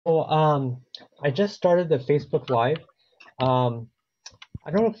So I just started the Facebook Live. Um,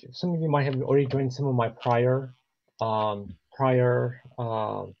 I don't know if some of you might have already joined some of my prior.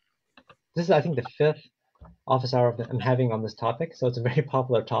 This is I think the fifth office hour that I'm having on this topic. So it's a very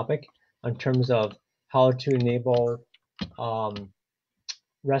popular topic in terms of how to enable um,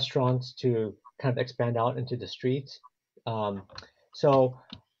 restaurants to kind of expand out into the streets. Um, so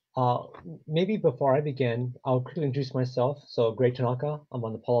uh, maybe before I begin, I'll quickly introduce myself. So, Greg Tanaka, I'm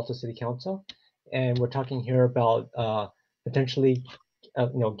on the Palo Alto City Council, and we're talking here about potentially,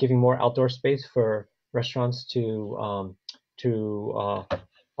 giving more outdoor space for restaurants to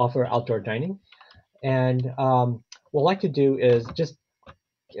offer outdoor dining. And what I'd like to do is just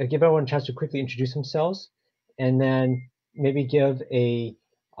give everyone a chance to quickly introduce themselves, and then maybe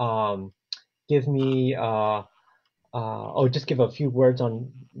um, give me just give a few words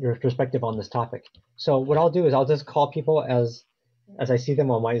on your perspective on this topic. So what I'll do is I'll just call people as I see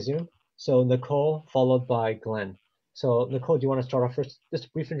them on my Zoom. So Nicole followed by Glenn. So Nicole, do you want to start off first? Just a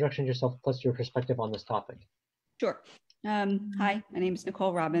brief introduction to yourself plus your perspective on this topic. Sure. Hi, my name is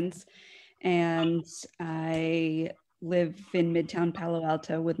Nicole Robbins, and I live in Midtown Palo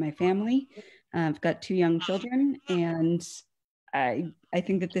Alto with my family. I've got two young children, and I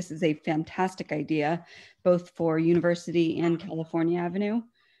think that this is a fantastic idea, both for University and California Avenue.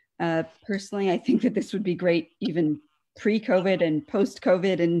 Personally, I think that this would be great even pre-COVID and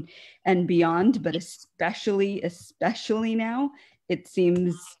post-COVID and beyond, but especially now, it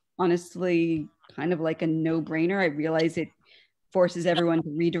seems honestly kind of like a no-brainer. I realize it forces everyone to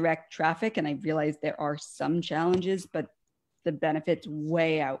redirect traffic, and I realize there are some challenges, but the benefits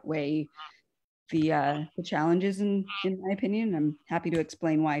way outweigh the challenges in my opinion. I'm happy to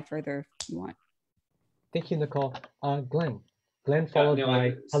explain why further if you want. Thank you, Nicole. Glenn. Glenn Yeah, followed no,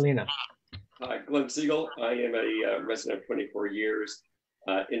 by Helena. Glenn Siegel. I am a resident of 24 years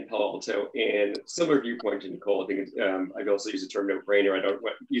in Palo Alto, and similar viewpoint to Nicole. I think I've also used the term no-brainer. I don't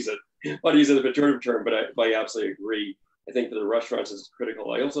want to use it as a pejorative term, but I absolutely agree. I think for the restaurants, it's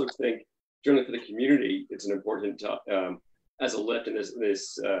critical. I also think, generally for the community, it's an important as a lift in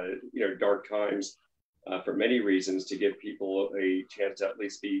this dark times for many reasons to give people a chance to at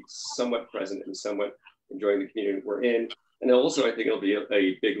least be somewhat present and somewhat enjoying the community we're in. And also, I think it'll be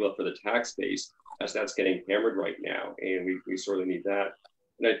a big lift for the tax base as that's getting hammered right now, and we sorely need that.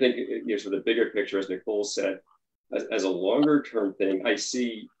 And I think sort of the bigger picture, as Nicole said, as a longer term thing, I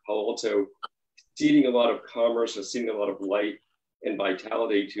see Palo Alto seeding a lot of commerce or seeding a lot of life and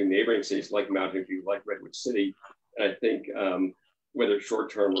vitality to neighboring cities like Mountain View, like Redwood City. And I think whether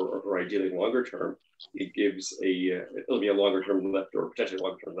short term or ideally longer term, it'll be a longer term lift or potentially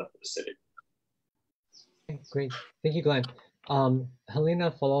longer term lift for the city. Okay, great. Thank you, Glenn.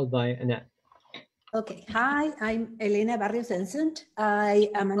 Helena followed by Annette. Okay, hi, I'm Elena Barrios Vincent. I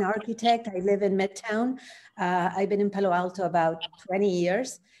am an architect. I live in Midtown. I've been in Palo Alto about 20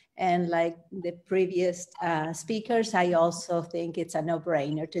 years. And like the previous speakers, I also think it's a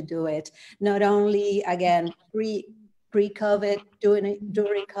no-brainer to do it. Not only, again, pre-COVID, during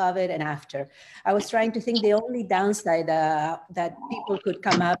COVID, and after. I was trying to think the only downside that people could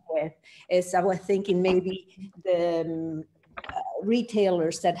come up with is I was thinking maybe the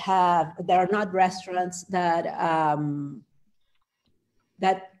retailers that are not restaurants that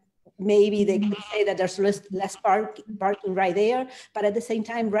that maybe they could say that there's less parking right there, but at the same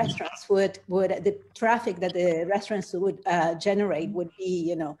time, restaurants would the traffic that the restaurants would generate would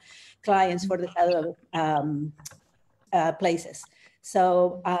be clients for the other places.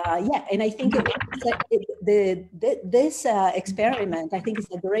 So yeah, and I think this experiment, I think, is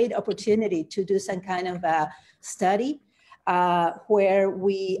a great opportunity to do some kind of a study where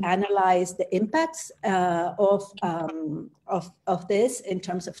we analyze the impacts of this in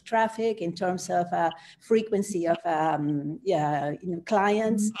terms of traffic, in terms of frequency of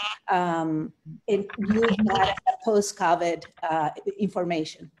clients, and use that as a post-COVID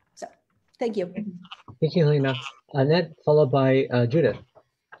information. So, thank you. Thank you, Helena. Annette followed by Judith.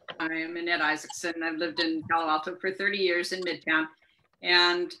 I am Annette Isaacson. I've lived in Palo Alto for 30 years in Midtown.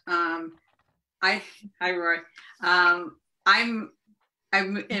 And hi, Roy. I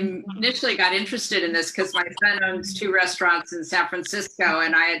initially got interested in this because my son owns two restaurants in San Francisco,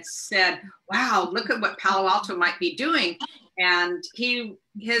 and I had said, wow, look at what Palo Alto might be doing. And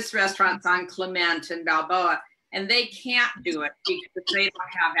his restaurant's on Clement and Balboa, and they can't do it because they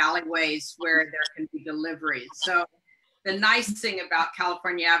don't have alleyways where there can be deliveries. So the nice thing about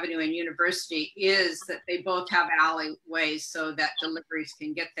California Avenue and University is that they both have alleyways so that deliveries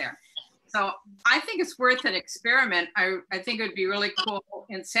can get there. So I think it's worth an experiment. I think it would be really cool.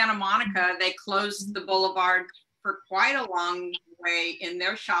 In Santa Monica, they closed the boulevard for quite a long way in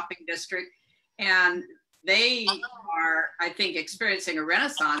their shopping district. And they are, I think, experiencing a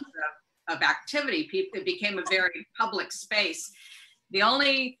renaissance of activity. It became a very public space. The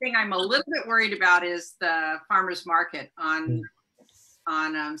only thing I'm a little bit worried about is the farmers market on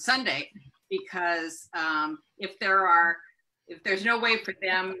Sunday, because if there's no way for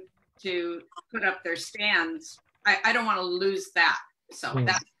them to put up their stands, I don't want to lose that. So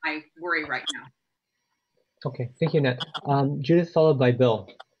that's my worry right now. Okay, thank you, Nat. Judith, followed by Bill.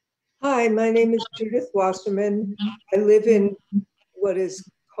 Hi, my name is Judith Wasserman. I live in what is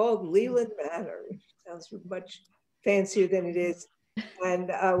called Leland Manor, which sounds much fancier than it is.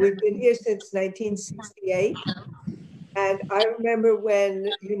 And we've been here since 1968. And I remember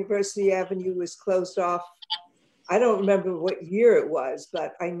when University Avenue was closed off. I don't remember what year it was,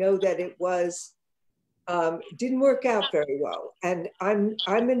 but I know that it was didn't work out very well. And I'm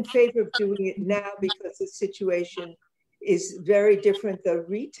in favor of doing it now because the situation is very different. The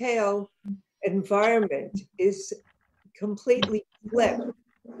retail environment is completely flipped.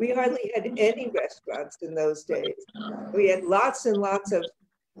 We hardly had any restaurants in those days. We had lots and lots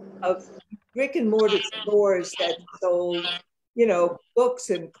of brick and mortar stores that sold, you know, books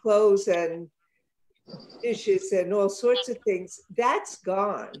and clothes and dishes and all sorts of things. That's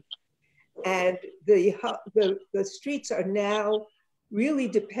gone. And the streets are now really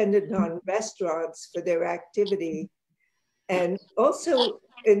dependent on restaurants for their activity. And also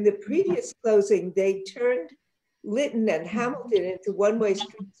in the previous closing, they turned Lytton and Hamilton into one-way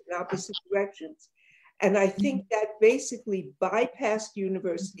streets in opposite directions. And I think that basically bypassed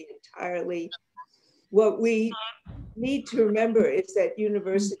University entirely. What we need to remember is that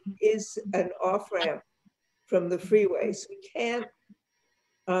University is an off-ramp from the freeways. We can't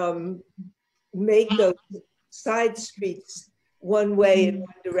make those side streets one way in one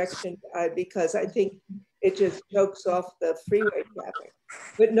direction because I think it just chokes off the freeway traffic.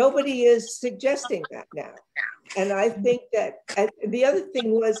 But nobody is suggesting that now. And I think that the other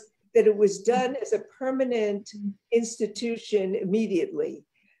thing was that it was done as a permanent institution immediately.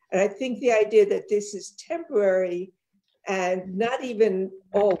 And I think the idea that this is temporary and not even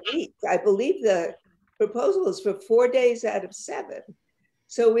all week, I believe the proposal is for 4 days out of 7.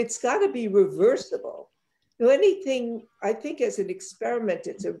 So it's got to be reversible. So anything, I think as an experiment,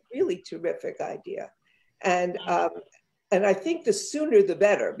 it's a really terrific idea. And I think the sooner the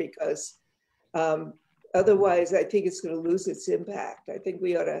better, because otherwise I think it's going to lose its impact. I think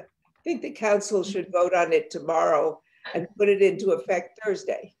the council should vote on it tomorrow and put it into effect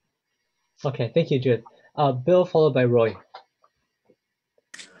Thursday. Okay, thank you, Judith. Bill, followed by Roy.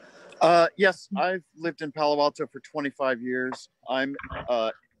 Yes, I've lived in Palo Alto for 25 years. I'm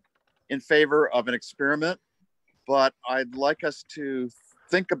in favor of an experiment, but I'd like us to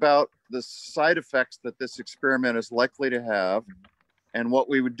think about the side effects that this experiment is likely to have and what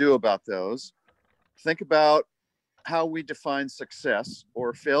we would do about those. Think about how we define success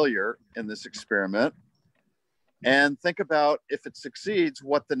or failure in this experiment, and think about if it succeeds,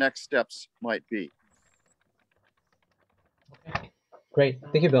 what the next steps might be. Great,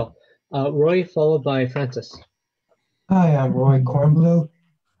 thank you, Bill. Roy, followed by Francis. Hi, I'm Roy Kornblue.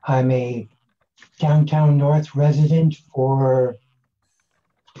 I'm a downtown North resident for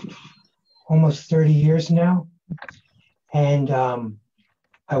almost 30 years now. And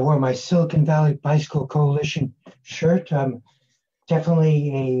I wore my Silicon Valley Bicycle Coalition shirt. I'm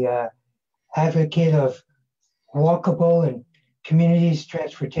definitely a advocate of walkable and communities,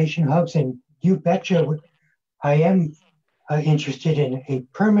 transportation hubs, and you betcha I am interested in a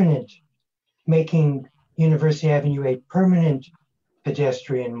permanent, making University Avenue a permanent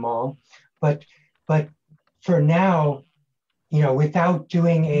pedestrian mall. But for now, you know, without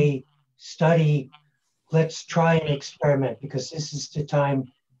doing a study, let's try an experiment because this is the time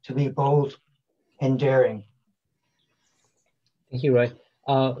to be bold and daring. Thank you, Roy.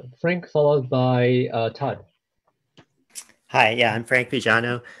 Frank, followed by Todd. Hi, yeah, I'm Frank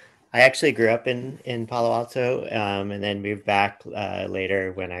Pijano. I actually grew up in Palo Alto and then moved back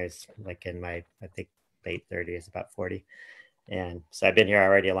later when I was like in my, I think, late 30s, about 40. And so I've been here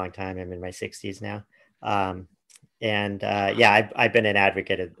already a long time. I'm in my 60s now. Yeah, I've been an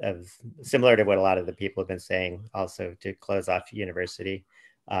advocate of similar to what a lot of the people have been saying, also to close off University.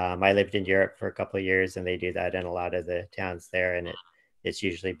 I lived in Europe for a couple of years and they do that in a lot of the towns there. And it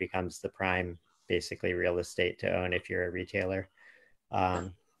usually becomes the prime, basically real estate to own if you're a retailer.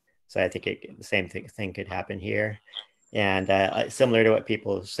 So I think the same thing could happen here. And similar to what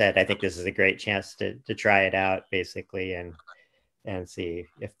people have said, I think this is a great chance to try it out basically and see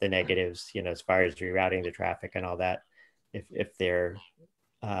if the negatives, you know, as far as rerouting the traffic and all that, if they're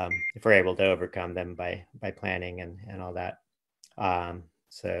if we're able to overcome them by planning and all that.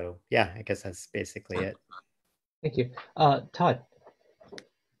 So yeah, I guess that's basically it. Thank you. Todd,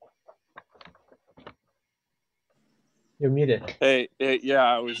 you're muted. Hey, yeah,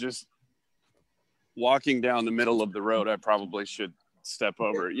 I was just walking down the middle of the road. I probably should step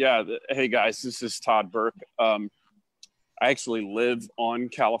over. Yeah, hey guys, this is Todd Burke. I actually live on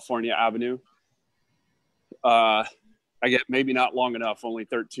California Avenue. I get maybe not long enough, only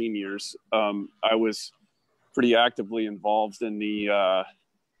 13 years. I was pretty actively involved in the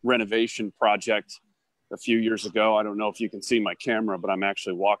renovation project a few years ago. I don't know if you can see my camera, but I'm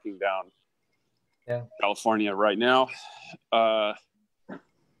actually walking down California right now. If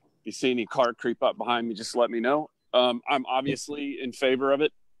you see any car creep up behind me, just let me know. I'm obviously in favor of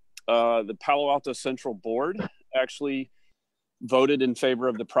it. The Palo Alto Central Board actually voted in favor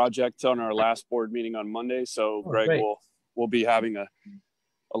of the project on our last board meeting on Monday. So Greg will be having a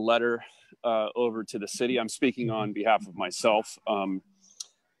letter over to the city. I'm speaking on behalf of myself.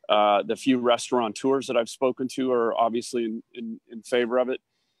 The few restaurateurs that I've spoken to are obviously in favor of it.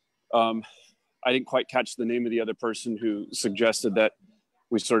 I didn't quite catch the name of the other person who suggested that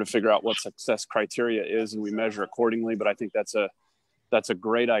we sort of figure out what success criteria is and we measure accordingly. But I think that's a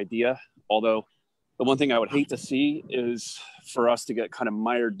great idea. Although the one thing I would hate to see is for us to get kind of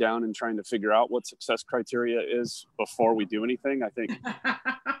mired down in trying to figure out what success criteria is before we do anything. I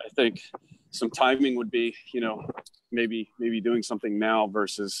think some timing would be, maybe doing something now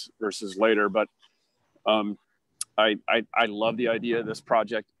versus later. But I love the idea of this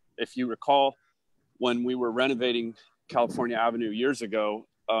project. If you recall, when we were renovating California Avenue years ago,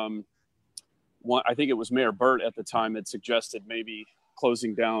 I think it was Mayor Burt at the time had suggested maybe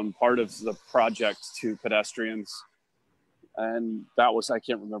closing down part of the project to pedestrians. And that was, I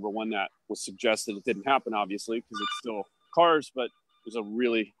can't remember when that was suggested. It didn't happen, obviously, because it's still cars, but it was a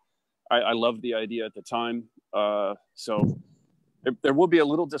really, I loved the idea at the time. So there will be a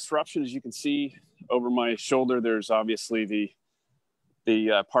little disruption. As you can see over my shoulder, there's obviously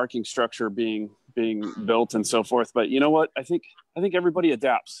the parking structure being built and so forth. But you know what? I think everybody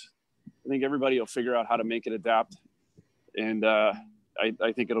adapts. I think everybody will figure out how to make it adapt. And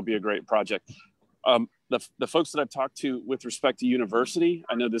I think it'll be a great project. The folks that I've talked to with respect to university,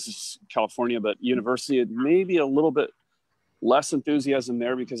 I know this is California, but university, it may be a little bit less enthusiasm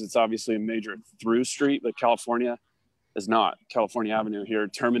there because it's obviously a major through street, but California is not. California Avenue here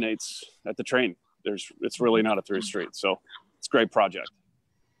terminates at the train. It's really not a through street. So it's a great project.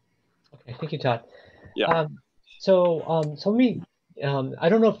 Okay, thank you, Todd. Yeah. So let me, I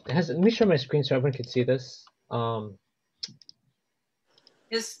don't know if let me share my screen so everyone can see this. I'm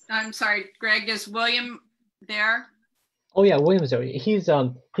sorry, Greg, is William there? Oh yeah, William's there. He's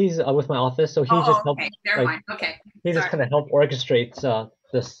with my office, so he just helped. Okay, never mind. Okay. He just kind of helped orchestrate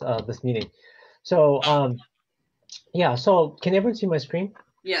this meeting. So yeah, so can everyone see my screen?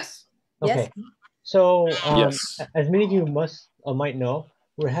 Yes. Okay. Yes. So yes. As many of you might know,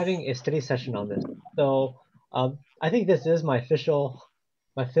 we're having a study session on this. So I think this is my fifth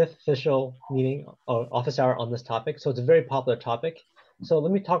official meeting or office hour on this topic. So it's a very popular topic. So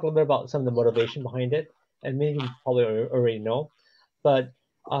let me talk a little bit about some of the motivation behind it, and many of you probably already know. But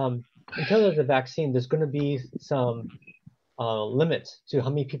in terms of the vaccine, there's going to be some limits to how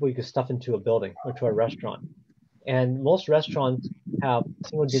many people you can stuff into a building or to a restaurant. And most restaurants have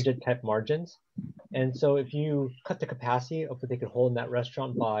single-digit type margins. And so if you cut the capacity of what they could hold in that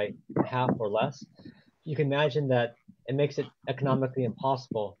restaurant by half or less, you can imagine that it makes it economically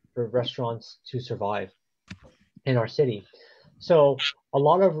impossible for restaurants to survive in our city. So a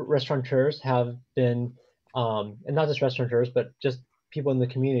lot of restaurateurs have been, and not just restaurateurs, but just people in the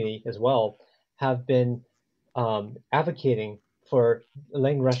community as well, have been advocating for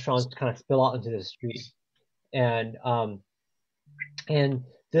letting restaurants kind of spill out into the street. And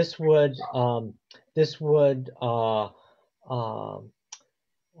this would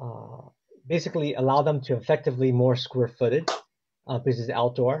basically allow them to effectively more square footage because it's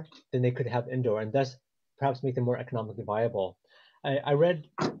outdoor than they could have indoor, and thus perhaps make them more economically viable. I read,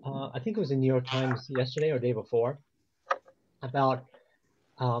 I think it was in New York Times yesterday or the day before, about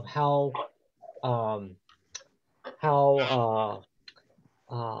how a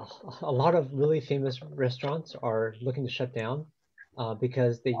lot of really famous restaurants are looking to shut down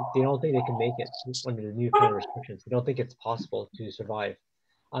because they don't think they can make it under the new kind of restrictions. They don't think it's possible to survive.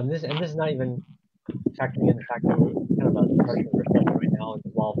 This is not even factoring in the fact that we're kind of a partial recession right now and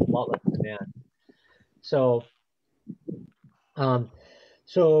a lot less demand. So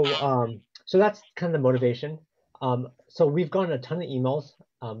so that's kind of the motivation. So we've gotten a ton of emails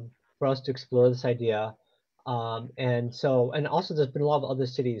for us to explore this idea And also there's been a lot of other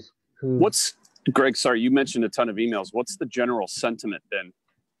cities who. What's Greg? Sorry, you mentioned a ton of emails. What's the general sentiment been?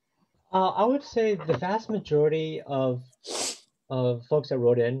 I would say the vast majority of folks that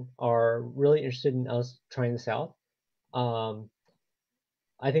wrote in are really interested in us trying this out.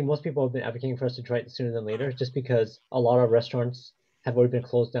 I think most people have been advocating for us to try it sooner than later, just because a lot of restaurants have already been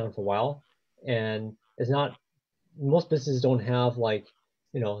closed down for a while, and it's not most businesses don't have like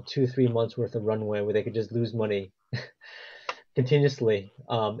 2-3 months worth of runway where they could just lose money continuously,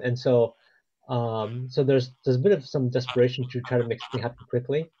 and so there's a bit of some desperation to try to make something happen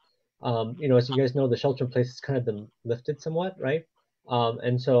quickly. As you guys know, the shelter in place has kind of been lifted somewhat, right?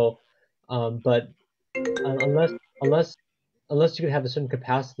 And so, but unless unless unless you have a certain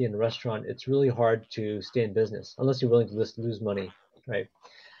capacity in the restaurant, it's really hard to stay in business unless you're willing to lose money, right?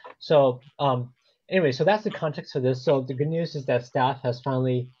 So anyway, so that's the context for this. So the good news is that staff has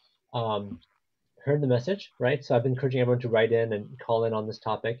finally heard the message, right? So I've been encouraging everyone to write in and call in on this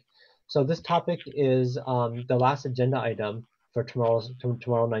topic. So this topic is the last agenda item for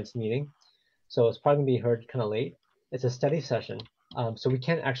tomorrow night's meeting. So it's probably gonna be heard kind of late. It's a study session, so we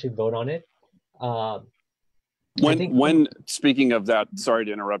can't actually vote on it. When speaking of that, sorry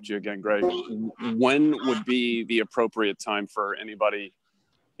to interrupt you again, Greg. When would be the appropriate time for anybody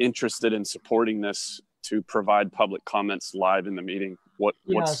interested in supporting this to provide public comments live in the meeting?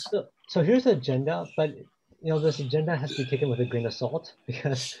 So here's the agenda, but this agenda has to be taken with a grain of salt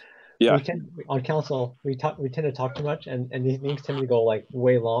because on council we tend to talk too much, and these meetings tend to go like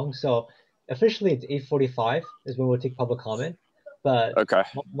way long. So officially it's 8:45 is when we'll take public comment. But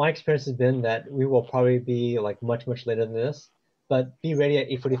my experience has been that we will probably be like much later than this. But be ready at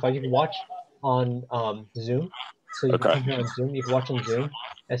 8:45. You can watch on Zoom, so you can come here on Zoom. You can watch on Zoom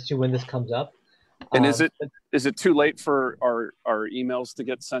as to when this comes up. And is it too late for our emails to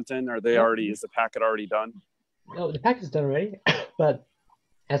get sent in? Are they already? Is the packet already done? No, the packet is done already. But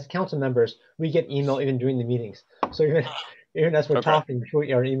as council members, we get email even during the meetings. So even as we're talking, people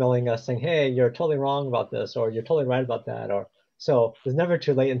are emailing us saying, "Hey, you're totally wrong about this," or "You're totally right about that," or so. It's never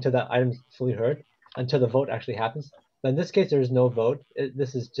too late until that item's fully heard, until the vote actually happens. But in this case, there is no vote.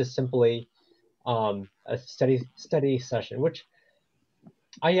 This is just simply a study session, which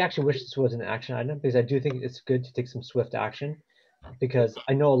I actually wish this was an action item because I do think it's good to take some swift action, because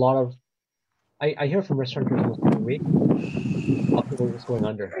I know a lot of I hear from restaurateurs almost every week of people just going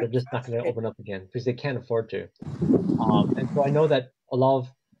under. They're just not going to open up again because they can't afford to. And so I know that a lot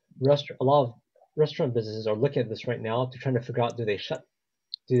of restaurant businesses are looking at this right now to trying to figure out, do they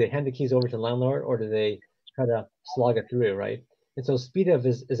hand the keys over to the landlord, or do they try to slog it through, right? And so speed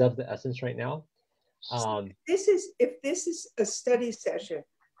is of the essence right now. If this is a study session,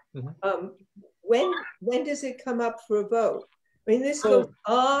 when does it come up for a vote? I mean, this goes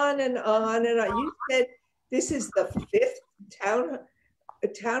on and on and on. You said this is the fifth town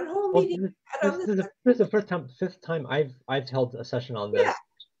hall meeting. This is the fifth time I've held a session on this.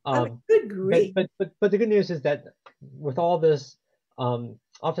 Yeah. Good grief. But the good news is that with all this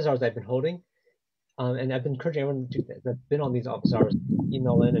office hours I've been holding, and I've been encouraging everyone that's been on these office hours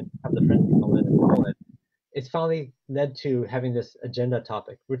email in and have the friends email in and call in. It's finally led to having this agenda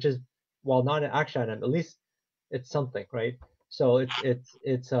topic, which is, while not an action item, at least it's something, right? So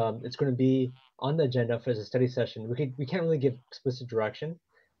it's going to be on the agenda for the study session. We can't really give explicit direction,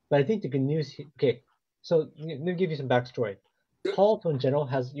 but I think the good news. Okay, so let me give you some backstory. Palo Alto in general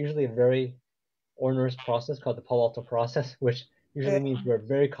has usually a very onerous process called the Palo Alto process, which usually means we're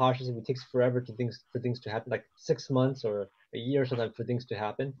very cautious and it takes forever for things to happen, like 6 months or a year sometimes for things to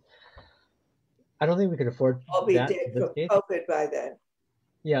happen. I don't think we can afford I'll be dead from COVID by then.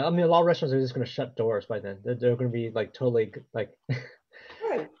 Yeah, I mean, a lot of restaurants are just going to shut doors by then. They're going to be like totally like.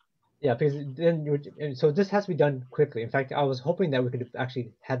 Right. Yeah, because then so this has to be done quickly. In fact, I was hoping that we could have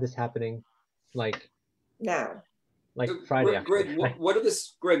actually had this happening, like now, like Friday. Greg, what are the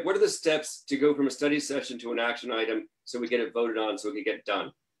steps to go from a study session to an action item so we get it voted on, so we can get it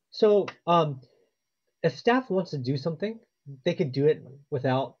done? So, if staff wants to do something, they could do it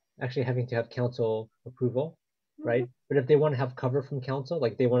without actually having to have council approval, right? But if they want to have cover from council,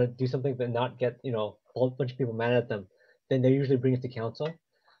 like they want to do something but not get a whole bunch of people mad at them, then they usually bring it to council.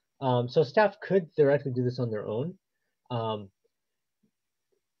 So staff could theoretically do this on their own. I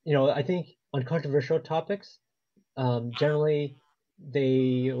think on controversial topics, generally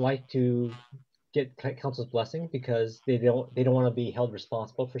they like to get council's blessing because they don't want to be held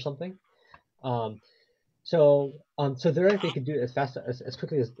responsible for something. So theoretically they could do it as fast as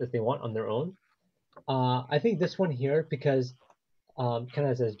quickly as they want on their own. I think this one here, because kind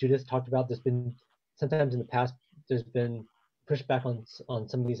of as Judith talked about, there's been sometimes in the past there's been pushback on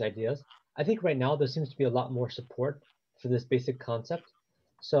some of these ideas. I think right now there seems to be a lot more support for this basic concept.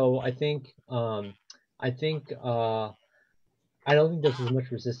 So I think I don't think there's as much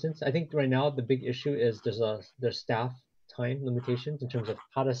resistance. I think right now the big issue is there's staff time limitations in terms of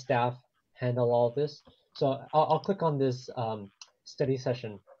how does staff handle all of this. So I'll click on this study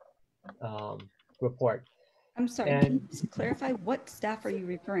session report. I'm sorry, and can you just clarify what staff are you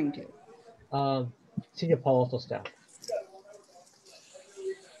referring to? Senior Palo Alto staff.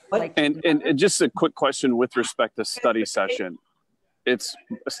 Like, And just a quick question with respect to study session. It's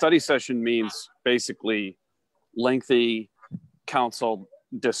a study session means basically lengthy council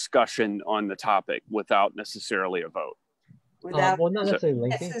discussion on the topic without necessarily a vote. Without Well, not necessarily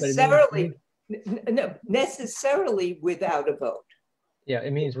lengthy, necessarily, no, necessarily without a vote. yeah,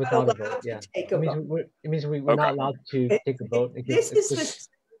 it means We're without a not vote. allowed to Yeah, take a vote. it means we're not allowed to take a vote. This is the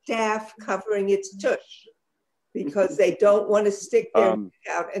staff covering its tush because they don't want to stick their neck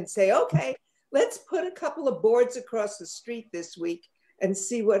out and say, okay, let's put a couple of boards across the street this week and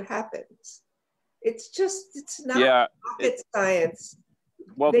see what happens. It's not rocket science.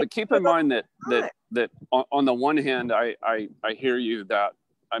 Well, but keep in mind that on the one hand, I hear you that,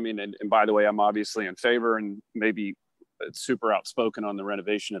 I mean, and by the way, I'm obviously in favor and maybe super outspoken on the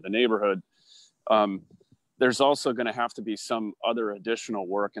renovation of the neighborhood. There's also going to have to be some other additional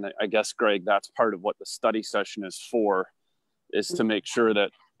work. And I guess, Greg, that's part of what the study session is for, is to make sure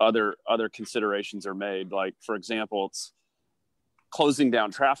that other considerations are made. Like, for example, it's closing down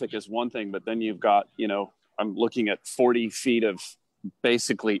traffic is one thing, but then you've got, I'm looking at 40 feet of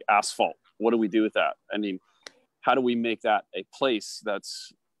basically asphalt. What do we do with that? I mean, how do we make that a place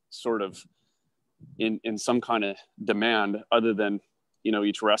that's sort of in some kind of demand other than,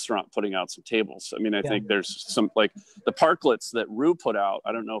 each restaurant putting out some tables? I mean, I think there's some, like the parklets that Rue put out.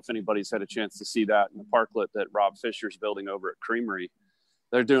 I don't know if anybody's had a chance to see that in the parklet that Rob Fisher's building over at Creamery.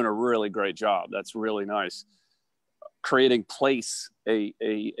 They're doing a really great job. That's really nice. Creating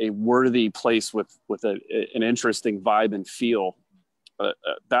a worthy place with an interesting vibe and feel.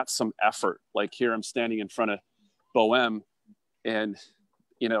 That's some effort. Like here, I'm standing in front of Bohem, and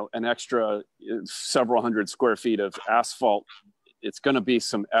an extra several hundred square feet of asphalt. It's going to be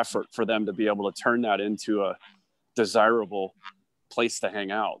some effort for them to be able to turn that into a desirable place to hang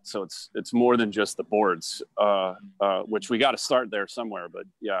out. So it's more than just the boards, which we got to start there somewhere. But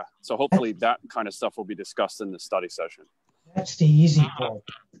yeah, so hopefully that kind of stuff will be discussed in the study session. That's the easy part.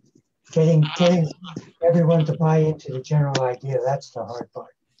 Getting everyone to buy into the general idea. That's the hard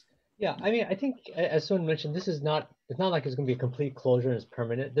part. Yeah, I mean, I think as someone mentioned, it's not like it's going to be a complete closure and it's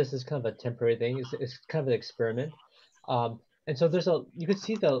permanent. This is kind of a temporary thing. It's kind of an experiment. And so you can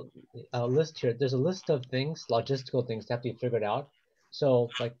see the list here. There's a list of things, logistical things that have to be figured out. So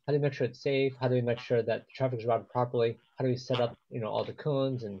like, how do we make sure it's safe? How do we make sure that the traffic is routed properly? How do we set up, all the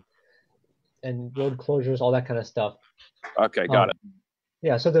cones and road closures, all that kind of stuff. Okay, got it.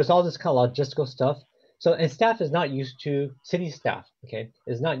 Yeah, so there's all this kind of logistical stuff. So, and staff is not used to, city staff, okay,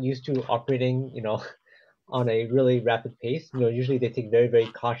 is not used to operating, on a really rapid pace. Usually they take very, very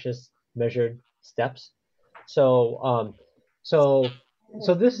cautious, measured steps. So, so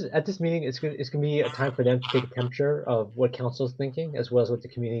this at this meeting, it's gonna be a time for them to take a temperature of what council is thinking, as well as what the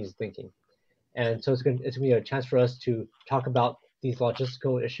community is thinking. And so it's gonna be a chance for us to talk about these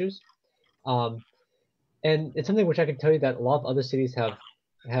logistical issues. And it's something which I can tell you that a lot of other cities have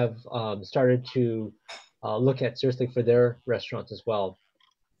started to look at seriously for their restaurants as well.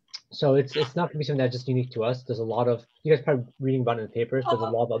 So it's not going to be something that's just unique to us. There's a lot of, you guys probably reading about it in the papers. There's a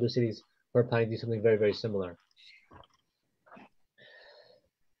lot of other cities who are planning to do something very, very similar.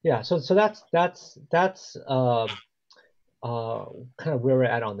 Yeah, so that's kind of where we're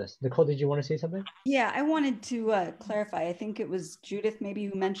at on this. Nicole, did you want to say something? Yeah, I wanted to clarify. I think it was Judith maybe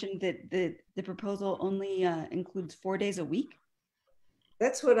who mentioned that the proposal only includes 4 days a week.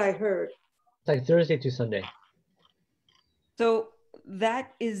 That's what I heard. It's like Thursday to Sunday. So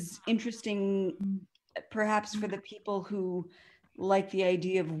that is interesting, perhaps for the people who like the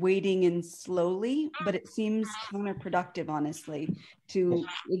idea of waiting in slowly, but it seems counterproductive, honestly, to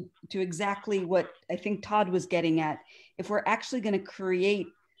exactly what I think Todd was getting at. If we're actually going to create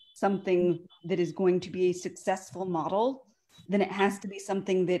something that is going to be a successful model, then it has to be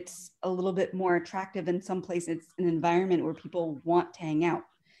something that's a little bit more attractive. In some places, it's an environment where people want to hang out.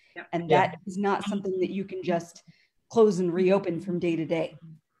 Yep. And that is not something that you can just close and reopen from day to day.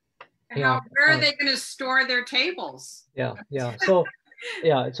 Where are they going to store their tables? Yeah. So,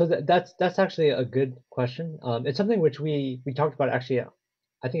 so that's actually a good question. It's something which we talked about actually,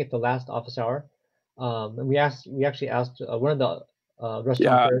 I think at the last office hour. And we actually asked one of the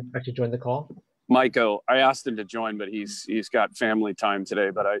restaurateurs actually joined the call. Maiko, I asked him to join, but he's got family time today.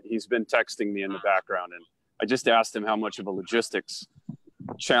 But he's been texting me in the background, and I just asked him how much of a logistics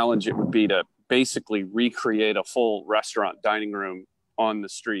challenge it would be to basically recreate a full restaurant dining room on the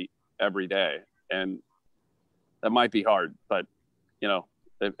street every day, and that might be hard, but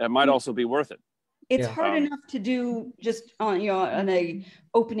it might also be worth it. It's hard enough to do just on on a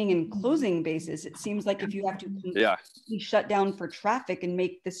opening and closing basis. It seems like if you have to completely shut down for traffic and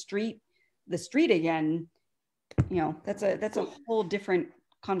make the street again, that's a whole different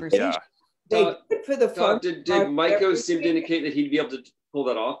conversation. Yeah. For the fun, did Maiko seem to indicate that he'd be able to pull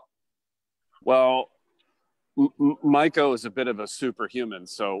that off? Well, Maiko is a bit of a superhuman,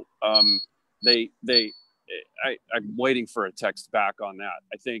 so I'm waiting for a text back on that.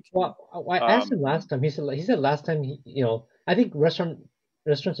 I think. Well, I asked him last time. He said last time I think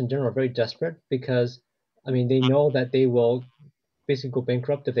restaurants in general are very desperate because, I mean, they know that they will basically go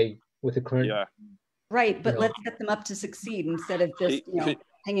bankrupt with the current. Yeah. Right, but let's set them up to succeed instead of just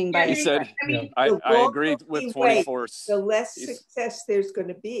hanging by. He said, I agree with 24. The less success there's going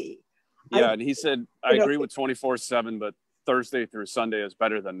to be. Yeah, and he said, I agree with 24/7, but Thursday through Sunday is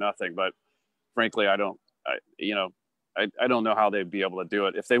better than nothing. But frankly, I don't know how they'd be able to do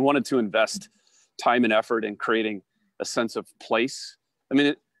it if they wanted to invest time and effort in creating a sense of place. I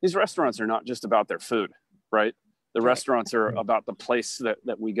mean, these restaurants are not just about their food, right? The restaurants are about the place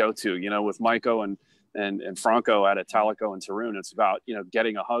that we go to. With Maiko and Franco at Italico and Tarun, it's about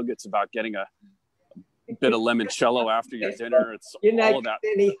getting a hug. It's about getting a bit of limoncello after your dinner. It's all of that.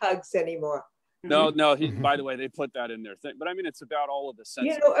 Any hugs anymore? No. By the way, they put that in their thing. But I mean, it's about all of the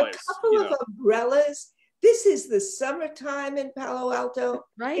sense of place. A couple of umbrellas. This is the summertime in Palo Alto.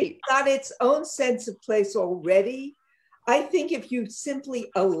 Right. It's got its own sense of place already. I think if you simply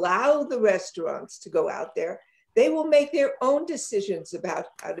allow the restaurants to go out there, they will make their own decisions about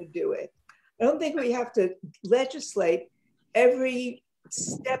how to do it. I don't think we have to legislate every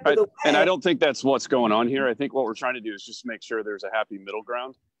step of the way. And I don't think that's what's going on here. I think what we're trying to do is just make sure there's a happy middle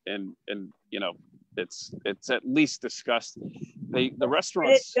ground, and it's at least discussed. The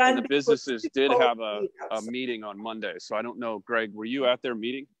restaurants and the businesses did have a meeting on Monday, so I don't know. Greg, were you at their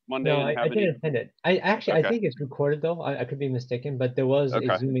meeting Monday? No, I didn't attend it. I think it's recorded though. I could be mistaken, but there was a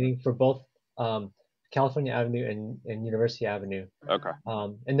Zoom meeting for both California Avenue and University Avenue. Okay.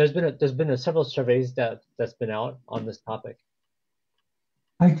 And there's been several surveys that's been out on this topic.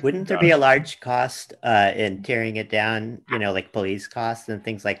 Wouldn't there be a large cost in tearing it down, like police costs and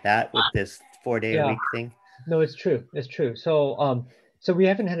things like that with this 4-day-a-week thing? No, it's true. It's true. So we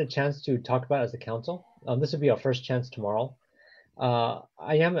haven't had a chance to talk about it as a council. This will be our first chance tomorrow. I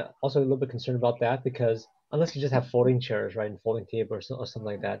am also a little bit concerned about that because unless you just have folding chairs, right, and folding tables or something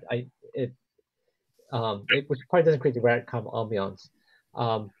like that, which probably doesn't create the right kind of ambiance.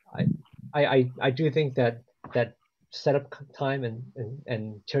 I do think that setup time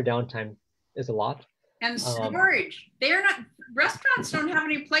and tear down time is a lot. And storage. Restaurants don't have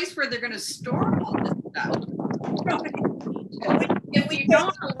any place where they're going to store all this stuff. If we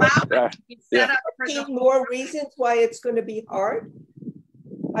don't allow it to be set up for more reasons why it's going to be hard.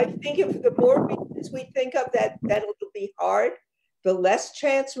 I think if the more reasons we think of that it'll be hard, the less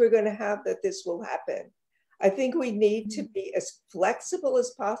chance we're going to have that this will happen. I think we need to be as flexible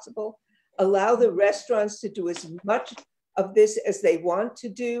as possible, allow the restaurants to do as much of this as they want to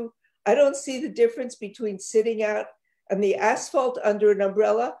do. I don't see the difference between sitting out on the asphalt under an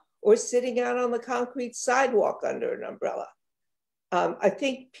umbrella or sitting out on the concrete sidewalk under an umbrella. I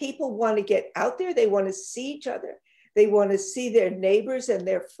think people want to get out there. They want to see each other. They want to see their neighbors and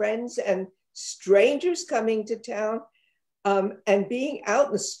their friends and strangers coming to town. And being out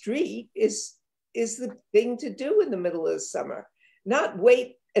in the street is the thing to do in the middle of the summer, not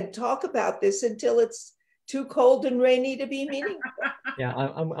wait and talk about this until it's too cold and rainy to be meaningful. Yeah,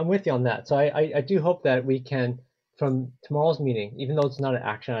 I'm with you on that. So I do hope that we can, from tomorrow's meeting, even though it's not an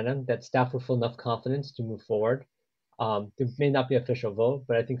action item, that staff will feel enough confidence to move forward. There may not be an official vote,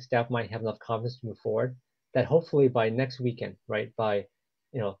 but I think staff might have enough confidence to move forward that hopefully by next weekend, right, by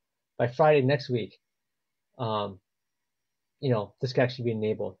Friday next week, this can actually be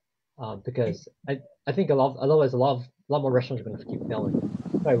enabled. Because I think otherwise a lot more restaurants are going to keep failing.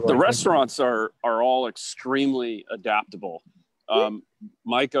 The restaurants are all extremely adaptable.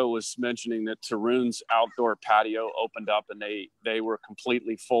 Maiko was mentioning that Tarun's outdoor patio opened up and they were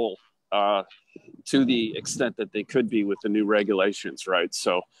completely full to the extent that they could be with the new regulations, right?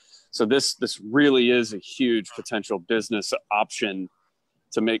 So this really is a huge potential business option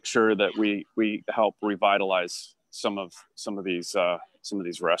to make sure that we help revitalize some of these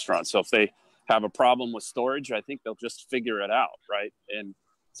restaurants. So if they have a problem with storage, I think they'll just figure it out, right? And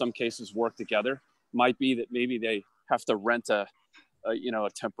some cases work together. Might be that maybe they have to rent a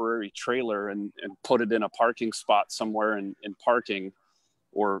temporary trailer and put it in a parking spot somewhere in parking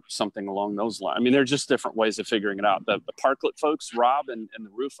or something along those lines. I mean, there are just different ways of figuring it out. The parklet folks, Rob and the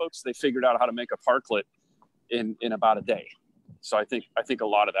roof folks, they figured out how to make a parklet in about a day. So I think a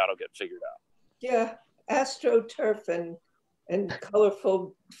lot of that'll get figured out. Yeah, AstroTurf and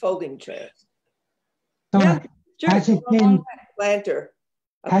colorful folding chairs. So has it been planter?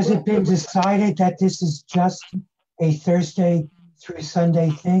 Has it been decided that this is just a Thursday through Sunday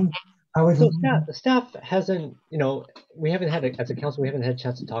thing? So the staff hasn't, we haven't had, as a council, we haven't had a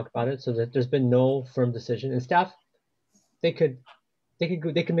chance to talk about it. So that there's been no firm decision. And staff, they could make it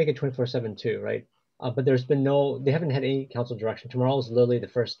 24/7 too, right? But there's been they haven't had any council direction. Tomorrow is literally the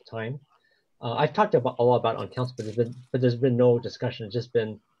first time. I've talked a lot about it on council, but there's been no discussion. It's just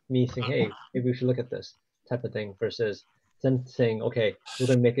been me saying, hey, maybe we should look at this type of thing, versus them saying, okay, we're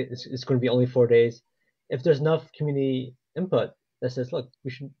going to make it, it's going to be only 4 days. If there's enough community input that says, look,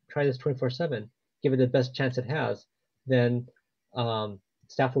 we should try this 24/7, give it the best chance it has, then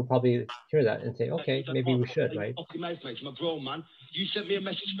staff will probably hear that and say, okay, maybe we should, right? I'm a grown man. You sent me a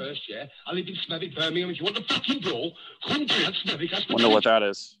message first, yeah? I live in Smethwick, Birmingham. If you want the fucking brawl, come to Smethwick. Wonder what that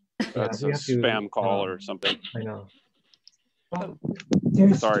is. That's a spam call or something. I know.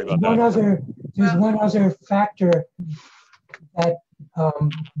 There's Sorry about that. There's one other factor that,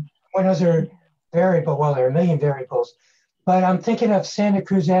 one other variable, well, there are a million variables, but I'm thinking of Santa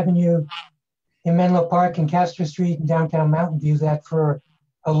Cruz Avenue in Menlo Park and Castro Street in downtown Mountain View that for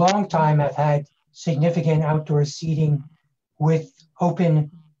a long time have had significant outdoor seating with open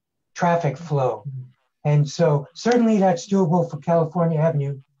traffic flow. And so certainly that's doable for California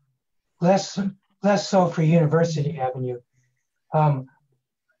Avenue, less so for University Avenue.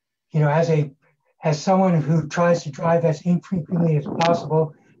 As someone who tries to drive as infrequently as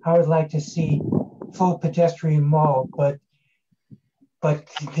possible, I would like to see full pedestrian mall, but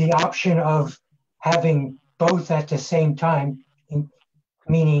the option of having both at the same time,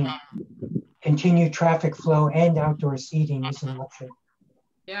 meaning continued traffic flow and outdoor seating, is an option.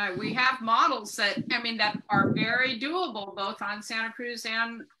 Yeah, we have models that are very doable both on Santa Cruz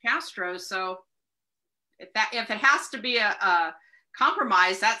and Castro. So if it has to be a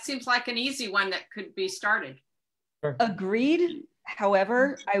compromise, that seems like an easy one that could be started. Agreed.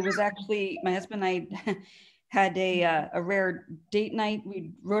 However, my husband and I had a rare date night.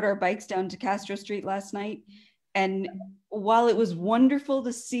 We rode our bikes down to Castro Street last night. And while it was wonderful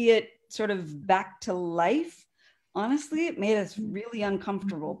to see it sort of back to life, honestly, it made us really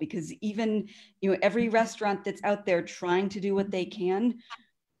uncomfortable, because even, every restaurant that's out there trying to do what they can,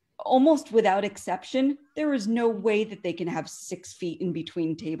 almost without exception, there is no way that they can have 6 feet in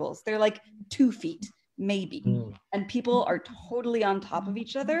between tables. They're like 2 feet, maybe. And people are totally on top of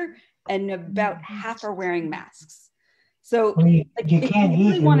each other, and about half are wearing masks. So you can't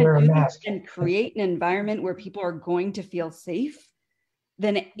really even want to wear a do mask and create an environment where people are going to feel safe,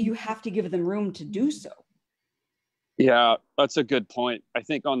 then you have to give them room to do so. Yeah, that's a good point. I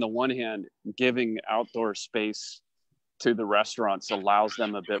think on the one hand, giving outdoor space to the restaurants allows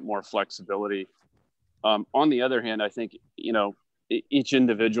them a bit more flexibility. On the other hand, I think, each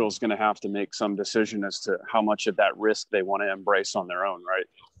individual is going to have to make some decision as to how much of that risk they want to embrace on their own, right?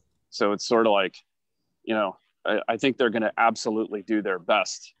 So it's sort of like, I think they're going to absolutely do their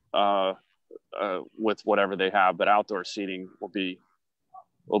best with whatever they have, but outdoor seating will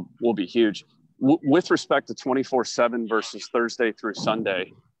be huge. With respect to 24/7 versus Thursday through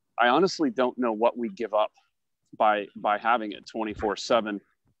Sunday, I honestly don't know what we give up by having it 24/7.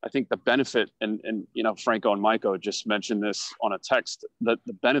 I think the benefit, and Franco and Maiko just mentioned this on a text, that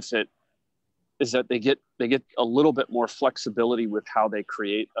the benefit is that they get a little bit more flexibility with how they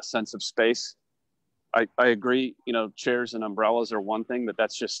create a sense of space. I agree, chairs and umbrellas are one thing, but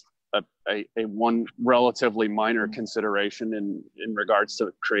that's just a one relatively minor consideration in regards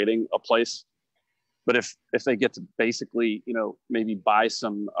to creating a place. But if they get to basically, maybe buy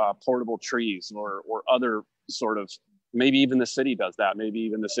some portable trees or other sort of, maybe even the city does that. Maybe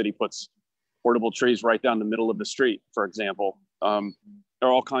even the city puts portable trees right down the middle of the street, for example. There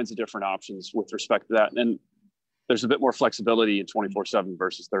are all kinds of different options with respect to that. And there's a bit more flexibility in 24/7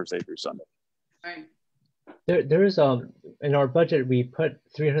 versus Thursday through Sunday. Right. There is in our budget we put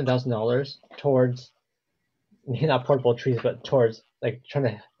 $300,000 towards, not portable trees, but towards like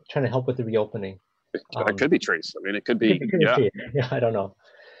trying to help with the reopening. It could be trees. I mean, it could be. Yeah, I don't know.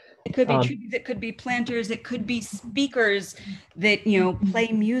 It could be trees. It could be planters. It could be speakers that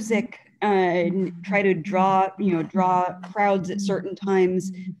play music and try to draw crowds at certain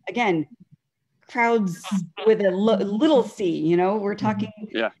times. Again, crowds with a little c, you know, we're talking,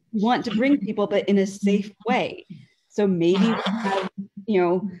 we want to bring people, but in a safe way. So maybe we have, you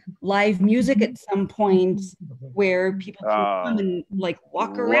know, live music at some point where people can come and like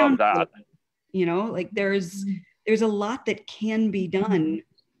walk around. That. You know, like there's a lot that can be done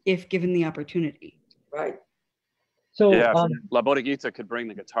if given the opportunity. Right. So yeah, La Bodeguita could bring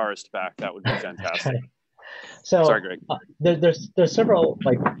the guitarist back. That would be fantastic. So sorry, Greg. There's several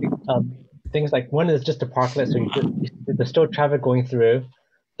like things. Like one is just a parklet, so there's still traffic going through.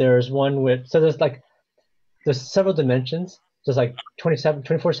 There's one with there's several dimensions. There's like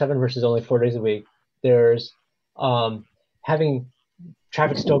 24/7 versus only 4 days a week. There's having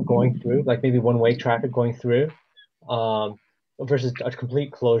traffic still going through, like maybe one-way traffic going through, versus a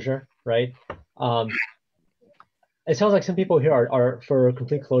complete closure, right? It sounds like some people here are for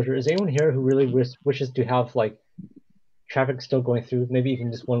complete closure. Is anyone here who really wishes to have like traffic still going through, maybe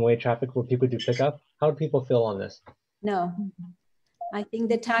even just one-way traffic where people do pickup? How do people feel on this? No, I think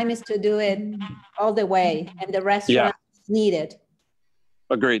the time is to do it all the way, and the restaurants need it.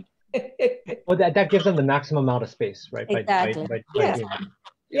 Agreed. Well, that gives them the maximum amount of space, right? Exactly.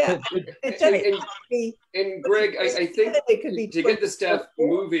 Yeah. And Greg, I think to get the staff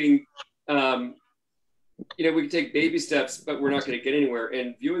moving, you know, we can take baby steps, but we're not going to get anywhere.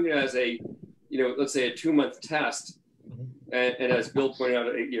 And viewing it as a, you know, let's say a 2-month test, and as Bill pointed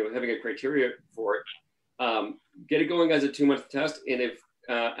out, you know, having a criteria for it, get it going as a 2-month test. And if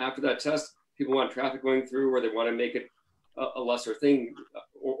after that test, people want traffic going through, or they want to make it a lesser thing,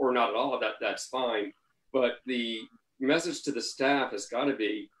 or not at all, that's fine. But the message to the staff has got to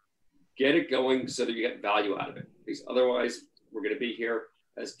be, get it going so that you get value out of it. Because otherwise, we're going to be here,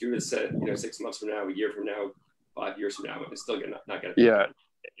 as Judith said, you know, 6 months from now, a year from now, 5 years from now, and it's still not going to be. Yeah,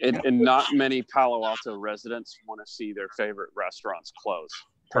 and not many Palo Alto residents want to see their favorite restaurants close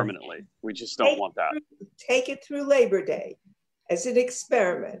permanently. We just don't want that. Take it through Labor Day as an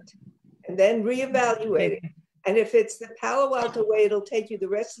experiment, and then reevaluate it. And if it's the Palo Alto way, it'll take you the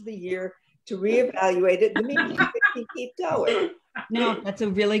rest of the year to reevaluate it. In the meantime, keep going. No, that's a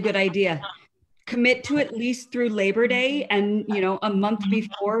really good idea. Commit to at least through Labor Day, and you know, a month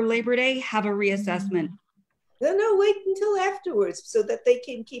before Labor Day, have a reassessment. No, wait until afterwards so that they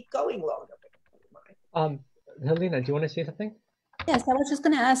can keep going longer. Helena, do you want to say something? Yes, I was just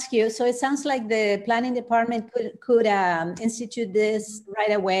going to ask you. So it sounds like the planning department could institute this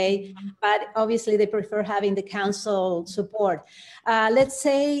right away, but obviously they prefer having the council support. Let's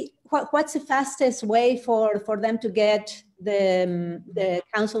say, what's the fastest way for them to get the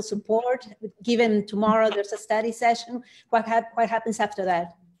council support? Given tomorrow there's a study session, what happens after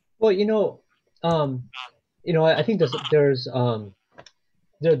that? Well, I think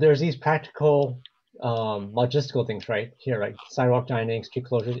there's these practical logistical things right here, like sidewalk dining, street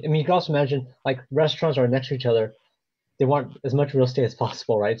closures. I mean, you can also imagine like restaurants are next to each other. They want as much real estate as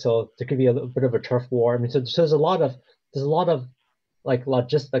possible, right? So there could be a little bit of a turf war. I mean, so there's a lot of like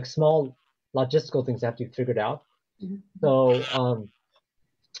small logistical things that have to be figured out. Mm-hmm. So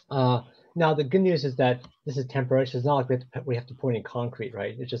now the good news is that this is temporary. So it's not like we have to put in concrete,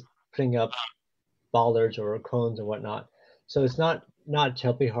 right? It's just putting up bollards or cones and whatnot. So it's not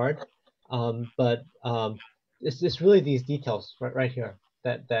terribly hard. But it's really these details right here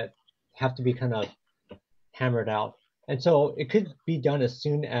that have to be kind of hammered out. And so it could be done as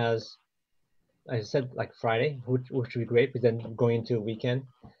soon as I said, like Friday, which would be great, but then going into a weekend.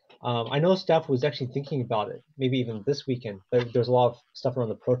 I know staff was actually thinking about it, maybe even this weekend, but there's a lot of stuff around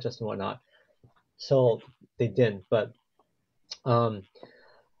the protest and whatnot. So they didn't, but I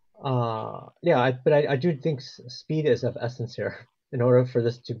do think speed is of essence here in order for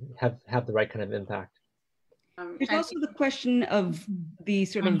this to have the right kind of impact. There's also the question of the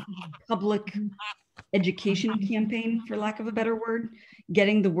sort of public education campaign, for lack of a better word,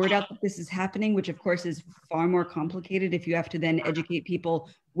 getting the word out that this is happening, which of course is far more complicated if you have to then educate people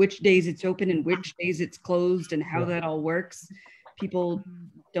which days it's open and which days it's closed and how that all works. People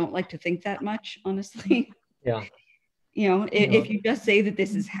don't like to think that much, honestly. Yeah. You know, if you just say that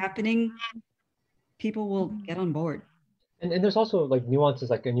this is happening, people will get on board. And there's also like nuances,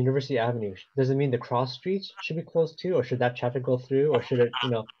 like on University Avenue. Does it mean the cross streets should be closed too, or should that traffic go through, or should it,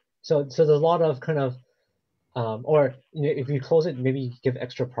 So there's a lot of kind of, or if you close it, maybe give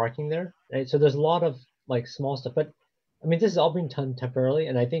extra parking there, right? So there's a lot of like small stuff, but I mean, this is all being done temporarily,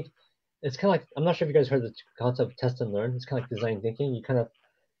 and I think it's kind of like, I'm not sure if you guys heard the concept of test and learn. It's kind of like design thinking. You kind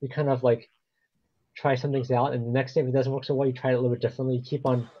of like try some things out, and the next day if it doesn't work so well, you try it a little bit differently. You keep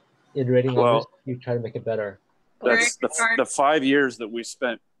on iterating on this. You try to make it better. That's the 5 years that we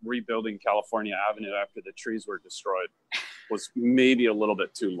spent rebuilding California Avenue after the trees were destroyed was maybe a little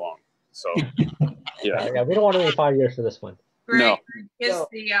bit too long. So yeah. Yeah, we don't want to wait 5 years for this one. Greg, No. is No.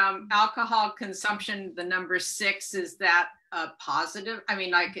 the alcohol consumption, the number 6, is that a positive? I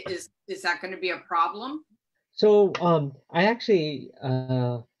mean, like, is that going to be a problem? So I actually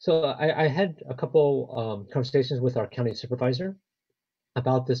I had a couple conversations with our county supervisor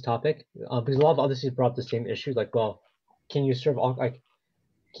about this topic because a lot of other cities brought up the same issue, like, well, can you serve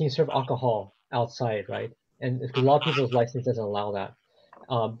alcohol outside, right? And because a lot of people's license doesn't allow that.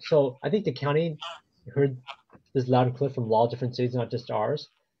 So I think the county heard this loud and clear from a lot of different cities, not just ours,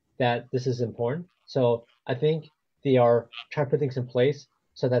 that this is important. So I think they are trying to put things in place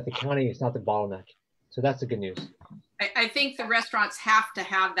so that the county is not the bottleneck. So that's the good news. I think the restaurants have to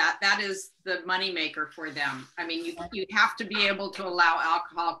have that. That is the moneymaker for them. I mean, you have to be able to allow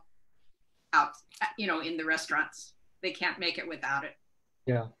alcohol out, in the restaurants. They can't make it without it.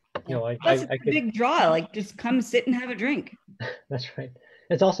 Yeah. That's a big draw. Like, just come sit and have a drink. That's right.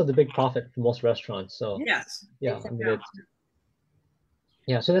 It's also the big profit for most restaurants. So yes. Yeah, I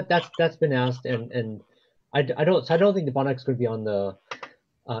mean, so that's been asked, and I don't think the bottleneck is going to be on the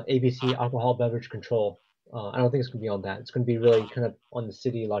ABC, alcohol beverage control. I don't think it's going to be on that. It's going to be really kind of on the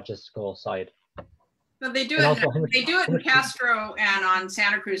city logistical side. So they do And it. also, They do it in Castro and on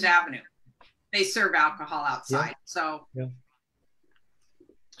Santa Cruz Avenue. They serve alcohol outside, so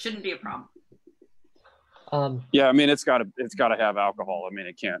shouldn't be a problem. Yeah, I mean, it's got to have alcohol. I mean,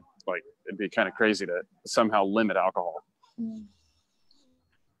 it can't, like, it'd be kind of crazy to somehow limit alcohol.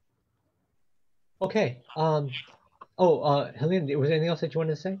 Okay. Helene, was there anything else that you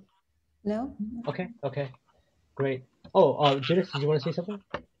wanted to say? No. Okay. Great. Oh, Judith, did you want to say something?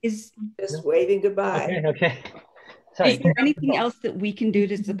 Just waving goodbye. Okay. Sorry. Is there anything else that we can do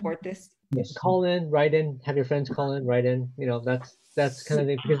to support this? Yes. Call in, write in, have your friends call in, write in. That's kind of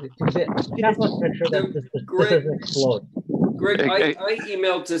the, because we have to make sure that this doesn't explode. Greg, I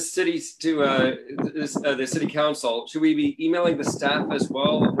emailed to cities to the city council. Should we be emailing the staff as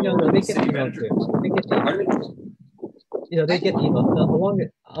well? No, they get the email too. They get the email. They get the email.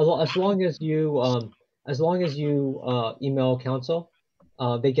 As long as you email council,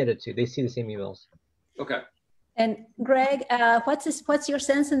 they get it too. They see the same emails. Okay. And Greg, what's your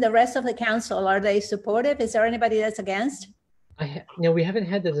sense in the rest of the council? Are they supportive? Is there anybody that's against? We haven't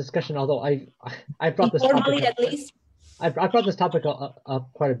had the discussion. Although I brought this topic at least. I brought this topic up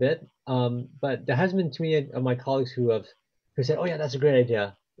quite a bit. But there has been too many of my colleagues who said, "Oh yeah, that's a great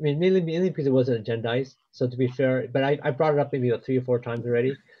idea." I mean, mainly because it wasn't agendized. So to be fair, but I brought it up maybe 3 or 4 times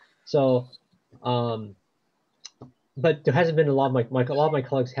already. So, but there hasn't been a lot of my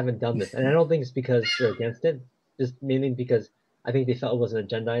colleagues haven't done this, and I don't think it's because they're against it. Just mainly because I think they felt it wasn't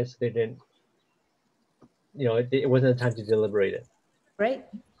agendized. So they didn't. It wasn't a time to deliberate it. Great.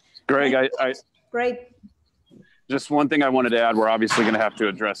 Greg, Great. Just one thing I wanted to add. We're obviously going to have to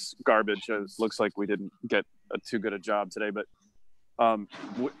address garbage. It looks like we didn't get too good a job today, but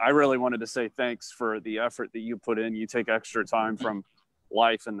I really wanted to say thanks for the effort that you put in. You take extra time from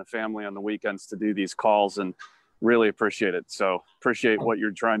life and the family on the weekends to do these calls, and really appreciate it. So appreciate what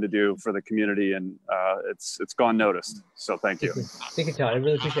you're trying to do for the community, and it's gone noticed. So thank you. Thank you, Todd. I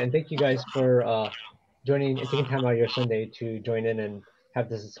really appreciate it. And thank you guys for joining and taking time out of your Sunday to join in and have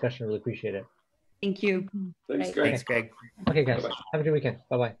this discussion. Really appreciate it. Thank you. Thanks, Right. Greg. Thanks, Greg. Okay, guys. Bye-bye. Have a good weekend.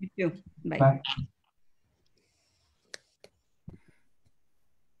 Bye-bye. You too. Bye. Bye.